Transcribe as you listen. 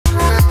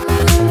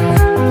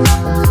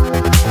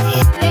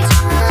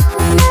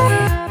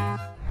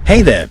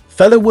Hey there,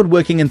 fellow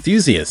woodworking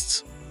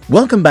enthusiasts!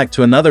 Welcome back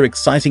to another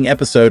exciting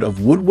episode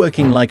of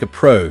Woodworking Like a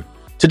Pro.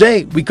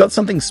 Today, we got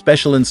something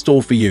special in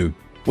store for you.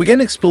 We're going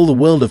to explore the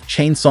world of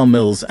chainsaw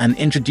mills and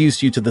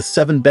introduce you to the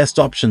 7 best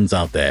options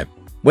out there.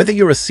 Whether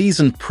you're a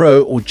seasoned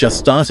pro or just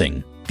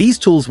starting, these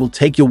tools will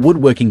take your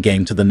woodworking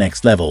game to the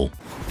next level.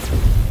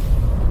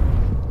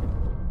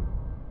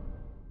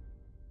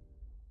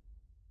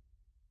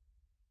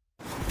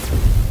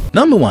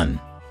 Number 1.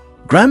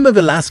 Granberg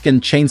Alaskan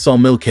Chainsaw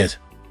Mill Kit.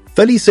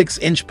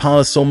 36-inch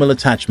power sawmill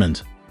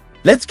attachment.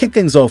 Let's kick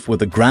things off with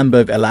the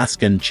Granberg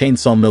Alaskan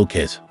Chainsaw Mill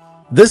Kit.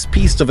 This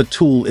piece of a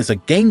tool is a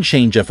game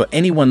changer for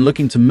anyone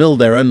looking to mill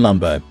their own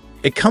lumber.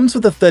 It comes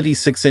with a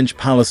 36-inch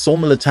power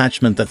sawmill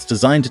attachment that's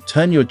designed to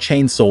turn your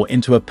chainsaw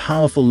into a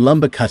powerful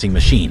lumber cutting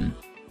machine.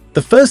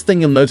 The first thing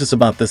you'll notice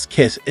about this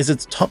kit is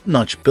its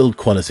top-notch build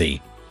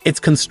quality. It's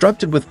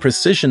constructed with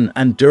precision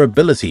and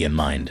durability in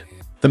mind.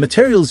 The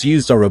materials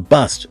used are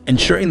robust,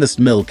 ensuring this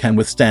mill can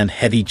withstand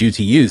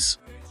heavy-duty use.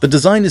 The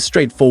design is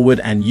straightforward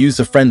and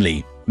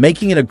user-friendly,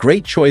 making it a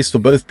great choice for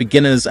both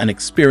beginners and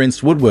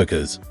experienced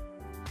woodworkers.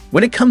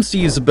 When it comes to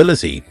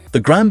usability, the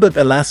Granberg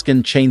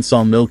Alaskan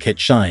Chainsaw Mill Kit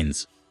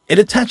shines. It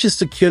attaches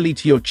securely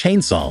to your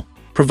chainsaw,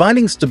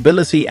 providing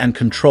stability and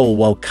control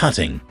while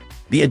cutting.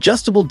 The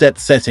adjustable depth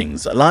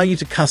settings allow you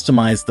to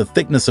customize the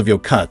thickness of your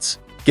cuts,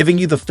 giving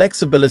you the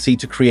flexibility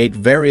to create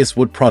various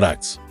wood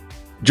products.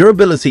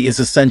 Durability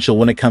is essential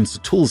when it comes to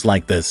tools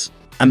like this,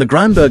 and the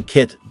Granberg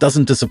kit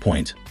doesn't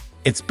disappoint.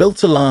 It's built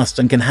to last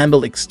and can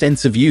handle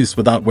extensive use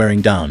without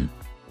wearing down.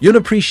 You'll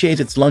appreciate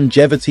its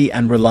longevity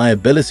and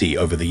reliability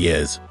over the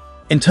years.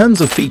 In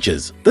terms of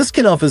features, this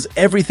kit offers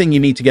everything you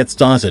need to get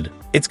started.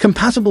 It's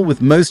compatible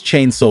with most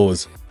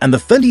chainsaws, and the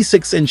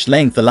 36-inch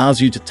length allows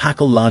you to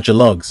tackle larger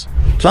logs.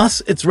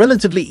 Plus, it's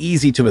relatively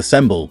easy to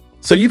assemble,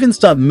 so you can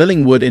start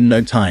milling wood in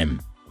no time.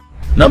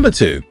 Number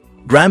 2.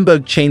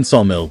 Granberg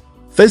Chainsaw Mill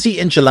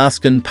 30-inch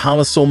Alaskan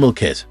Power Sawmill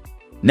Kit.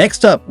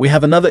 Next up, we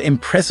have another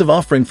impressive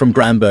offering from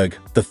Granberg,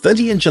 the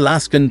 30-inch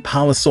Alaskan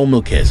Power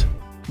Sawmill Kit.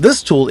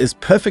 This tool is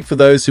perfect for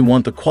those who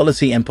want the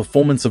quality and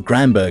performance of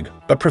Granberg,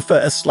 but prefer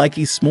a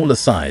slightly smaller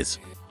size.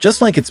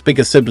 Just like its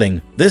bigger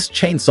sibling, this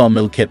chainsaw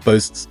mill kit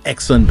boasts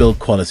excellent build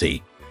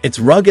quality. It's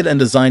rugged and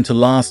designed to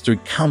last through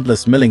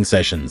countless milling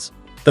sessions.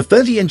 The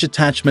 30-inch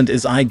attachment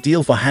is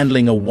ideal for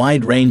handling a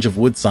wide range of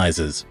wood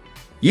sizes.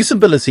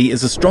 Usability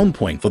is a strong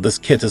point for this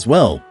kit as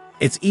well.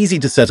 It's easy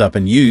to set up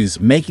and use,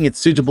 making it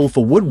suitable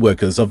for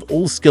woodworkers of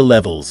all skill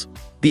levels.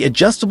 The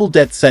adjustable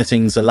depth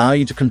settings allow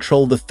you to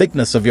control the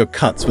thickness of your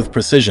cuts with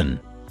precision.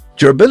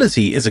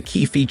 Durability is a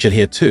key feature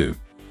here too.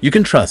 You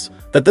can trust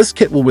that this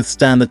kit will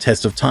withstand the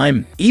test of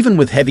time, even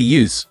with heavy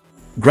use.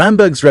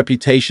 Granberg's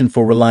reputation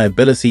for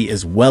reliability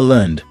is well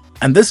earned,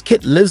 and this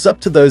kit lives up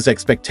to those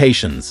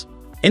expectations.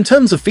 In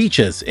terms of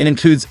features, it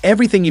includes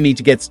everything you need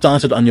to get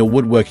started on your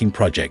woodworking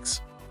projects.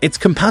 It's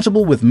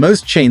compatible with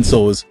most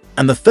chainsaws,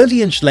 and the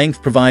 30-inch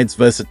length provides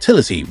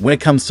versatility when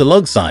it comes to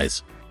log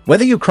size.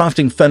 Whether you're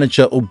crafting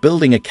furniture or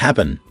building a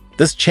cabin,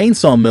 this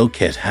chainsaw mill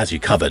kit has you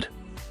covered.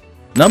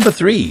 Number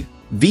 3.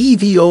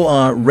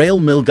 VEVOR Rail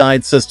Mill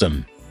Guide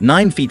System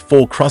 9 feet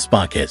 4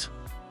 Crossbar Kit.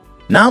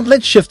 Now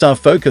let's shift our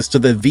focus to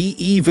the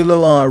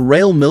VEVOR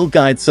Rail Mill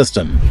Guide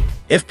System.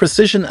 If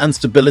precision and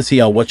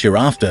stability are what you're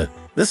after,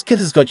 this kit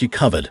has got you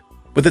covered.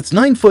 With its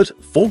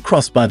 9-foot 4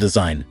 crossbar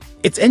design,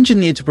 it's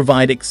engineered to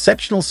provide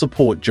exceptional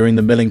support during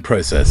the milling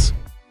process.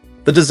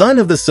 The design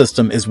of this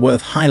system is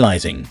worth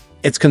highlighting.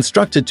 It's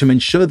constructed to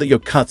ensure that your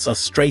cuts are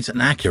straight and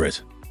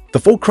accurate. The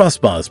 4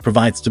 crossbars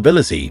provide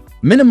stability,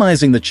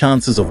 minimizing the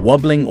chances of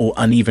wobbling or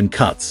uneven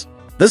cuts.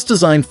 This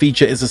design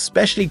feature is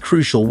especially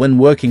crucial when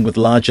working with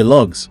larger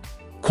logs.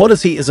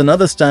 Quality is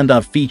another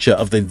standout feature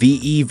of the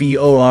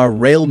VEVOR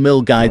Rail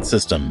Mill Guide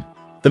System.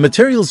 The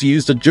materials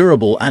used are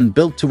durable and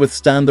built to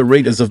withstand the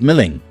rigors of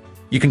milling.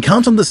 You can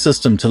count on the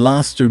system to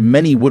last through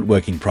many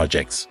woodworking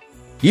projects.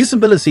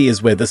 Usability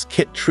is where this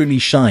kit truly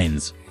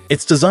shines.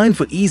 It's designed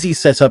for easy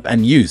setup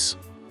and use.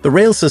 The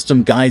rail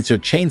system guides your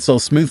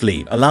chainsaw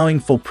smoothly, allowing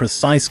for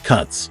precise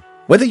cuts.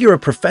 Whether you're a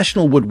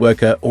professional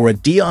woodworker or a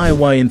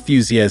DIY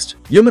enthusiast,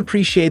 you'll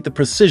appreciate the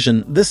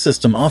precision this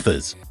system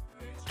offers.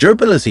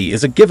 Durability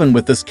is a given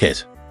with this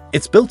kit.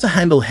 It's built to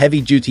handle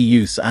heavy-duty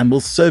use and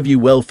will serve you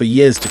well for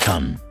years to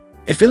come.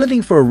 If you're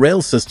looking for a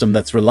rail system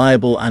that's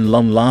reliable and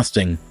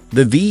long-lasting,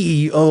 the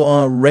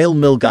VEVOR Rail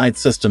Mill Guide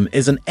System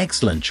is an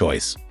excellent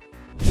choice.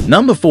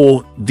 Number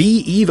 4.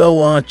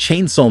 VEVOR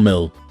Chainsaw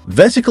Mill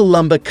Vertical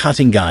Lumber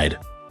Cutting Guide.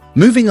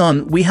 Moving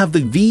on, we have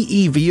the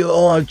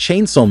VEVOR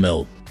Chainsaw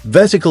Mill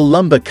Vertical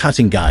Lumber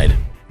Cutting Guide.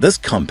 This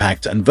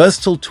compact and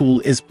versatile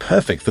tool is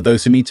perfect for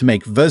those who need to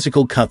make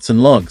vertical cuts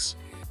in logs.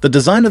 The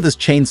design of this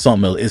chainsaw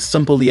mill is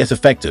simple yet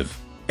effective.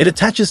 It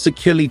attaches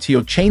securely to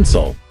your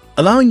chainsaw,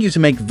 allowing you to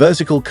make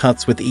vertical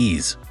cuts with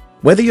ease.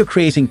 Whether you're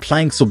creating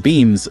planks or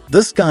beams,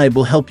 this guide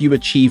will help you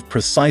achieve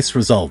precise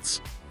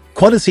results.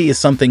 Quality is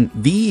something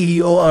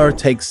VEVOR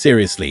takes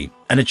seriously,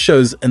 and it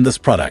shows in this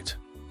product.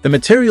 The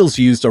materials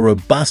used are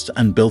robust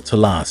and built to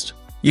last.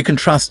 You can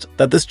trust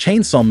that this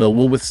chainsaw mill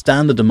will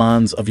withstand the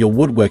demands of your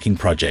woodworking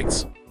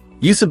projects.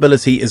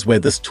 Usability is where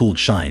this tool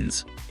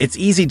shines. It's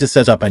easy to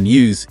set up and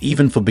use,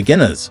 even for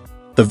beginners.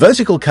 The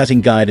vertical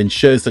cutting guide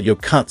ensures that your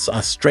cuts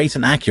are straight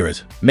and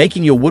accurate,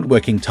 making your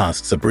woodworking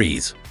tasks a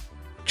breeze.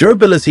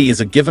 Durability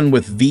is a given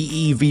with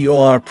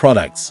VEVOR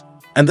products,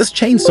 and this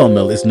chainsaw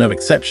mill is no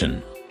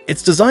exception.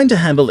 It's designed to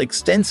handle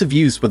extensive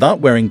use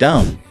without wearing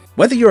down.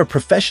 Whether you're a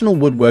professional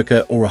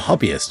woodworker or a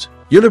hobbyist,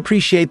 you'll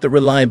appreciate the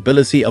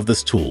reliability of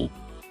this tool.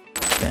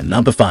 And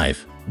number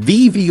 5.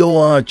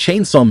 VEVOR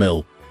Chainsaw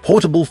Mill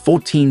Portable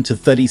 14 to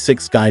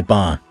 36 Guide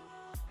Bar.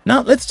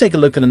 Now let's take a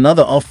look at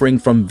another offering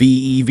from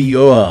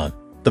VEVOR,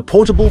 the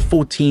Portable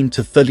 14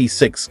 to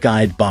 36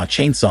 Guide Bar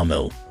Chainsaw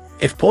Mill.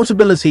 If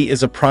portability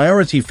is a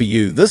priority for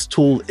you, this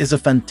tool is a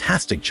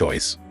fantastic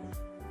choice.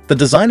 The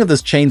design of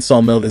this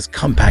chainsaw mill is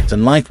compact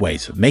and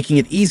lightweight, making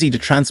it easy to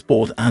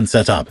transport and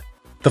set up.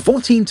 The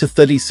 14 to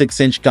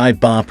 36-inch guide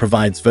bar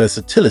provides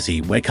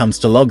versatility when it comes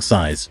to log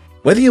size.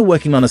 Whether you're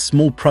working on a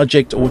small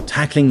project or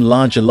tackling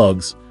larger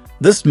logs,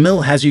 this mill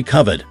has you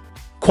covered.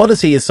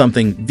 Quality is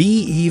something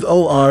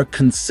VEVOR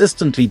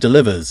consistently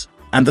delivers,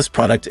 and this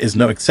product is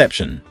no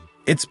exception.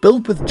 It's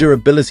built with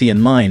durability in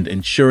mind,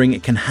 ensuring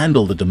it can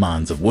handle the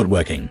demands of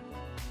woodworking.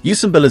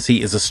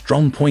 Usability is a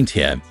strong point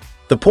here.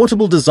 The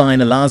portable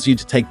design allows you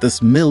to take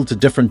this mill to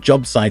different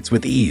job sites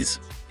with ease.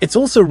 It's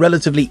also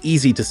relatively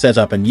easy to set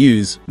up and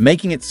use,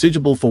 making it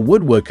suitable for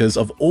woodworkers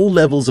of all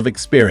levels of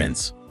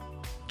experience.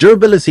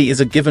 Durability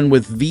is a given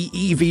with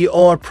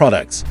VEVOR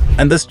products,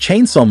 and this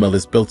chainsaw mill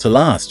is built to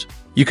last.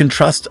 You can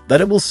trust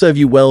that it will serve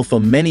you well for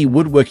many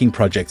woodworking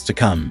projects to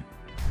come.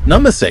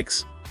 Number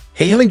 6.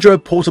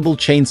 HiHydro Portable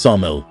Chainsaw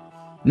Mill.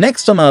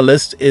 Next on our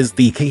list is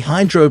the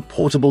HiHydro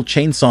Portable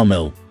Chainsaw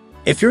Mill.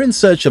 If you're in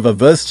search of a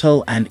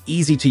versatile and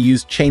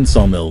easy-to-use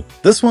chainsaw mill,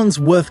 this one's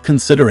worth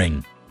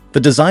considering. The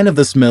design of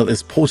this mill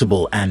is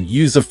portable and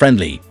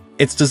user-friendly.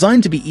 It's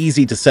designed to be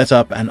easy to set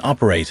up and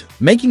operate,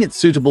 making it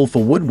suitable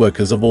for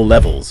woodworkers of all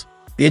levels.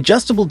 The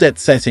adjustable depth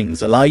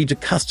settings allow you to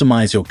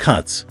customize your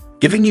cuts,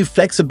 giving you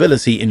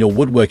flexibility in your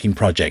woodworking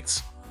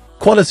projects.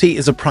 Quality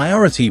is a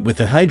priority with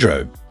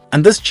HiHydro,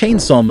 and this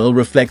chainsaw mill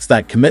reflects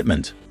that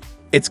commitment.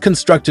 It's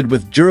constructed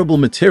with durable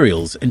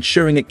materials,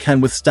 ensuring it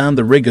can withstand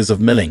the rigors of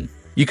milling.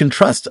 You can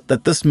trust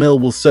that this mill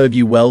will serve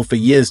you well for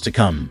years to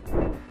come.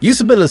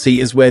 Usability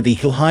is where the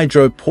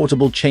HiHydro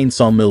Portable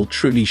Chainsaw Mill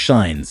truly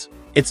shines.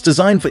 It's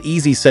designed for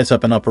easy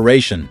setup and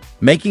operation,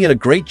 making it a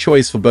great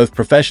choice for both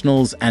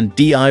professionals and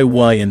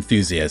DIY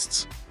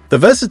enthusiasts. The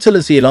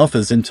versatility it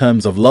offers in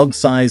terms of log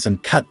size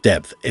and cut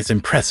depth is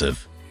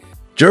impressive.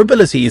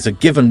 Durability is a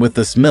given with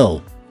this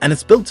mill, and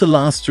it's built to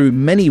last through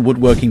many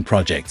woodworking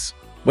projects.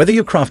 Whether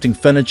you're crafting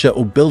furniture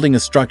or building a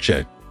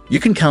structure, you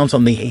can count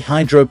on the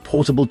HiHydro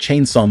Portable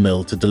Chainsaw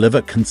Mill to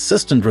deliver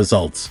consistent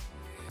results.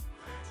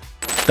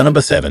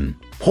 Number 7.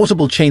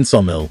 Portable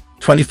Chainsaw Mill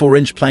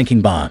 24-inch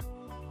Planking Bar.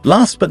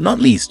 Last but not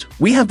least,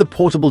 we have the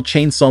Portable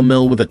Chainsaw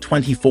Mill with a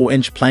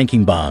 24-inch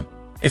planking bar.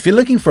 If you're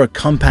looking for a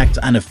compact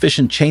and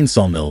efficient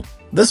chainsaw mill,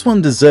 this one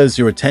deserves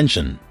your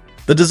attention.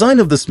 The design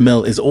of this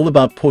mill is all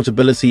about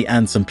portability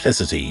and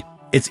simplicity.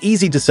 It's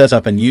easy to set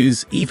up and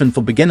use, even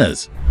for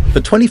beginners. The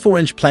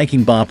 24-inch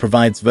planking bar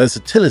provides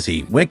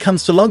versatility when it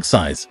comes to log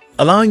size,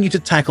 allowing you to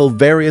tackle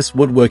various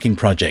woodworking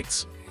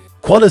projects.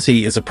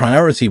 Quality is a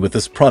priority with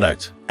this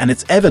product, and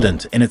it's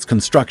evident in its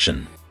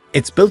construction.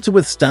 It's built to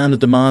withstand the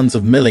demands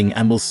of milling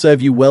and will serve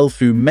you well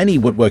through many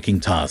woodworking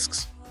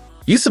tasks.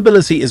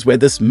 Usability is where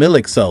this mill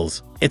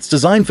excels. It's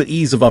designed for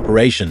ease of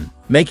operation,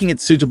 making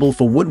it suitable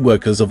for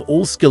woodworkers of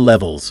all skill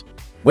levels.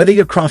 Whether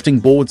you're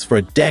crafting boards for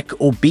a deck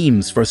or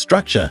beams for a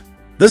structure,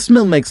 this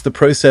mill makes the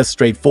process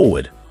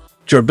straightforward.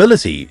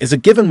 Durability is a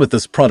given with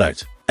this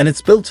product, and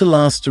it's built to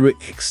last through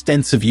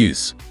extensive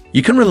use.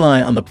 You can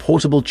rely on the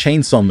portable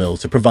chainsaw mill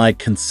to provide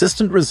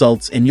consistent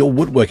results in your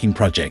woodworking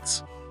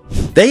projects.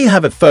 There you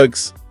have it,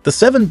 folks. The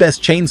 7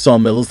 best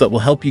chainsaw mills that will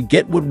help you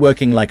get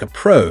woodworking like a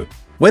pro.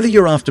 Whether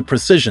you're after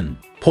precision,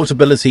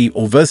 portability,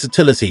 or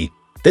versatility,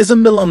 there's a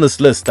mill on this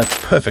list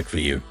that's perfect for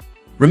you.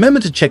 Remember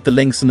to check the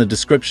links in the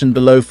description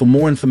below for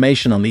more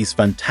information on these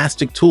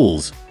fantastic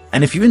tools.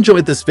 And if you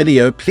enjoyed this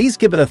video, please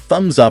give it a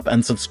thumbs up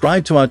and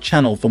subscribe to our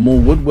channel for more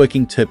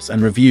woodworking tips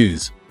and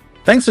reviews.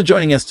 Thanks for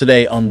joining us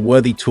today on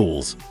Worthy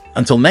Tools.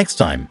 Until next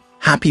time,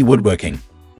 happy woodworking!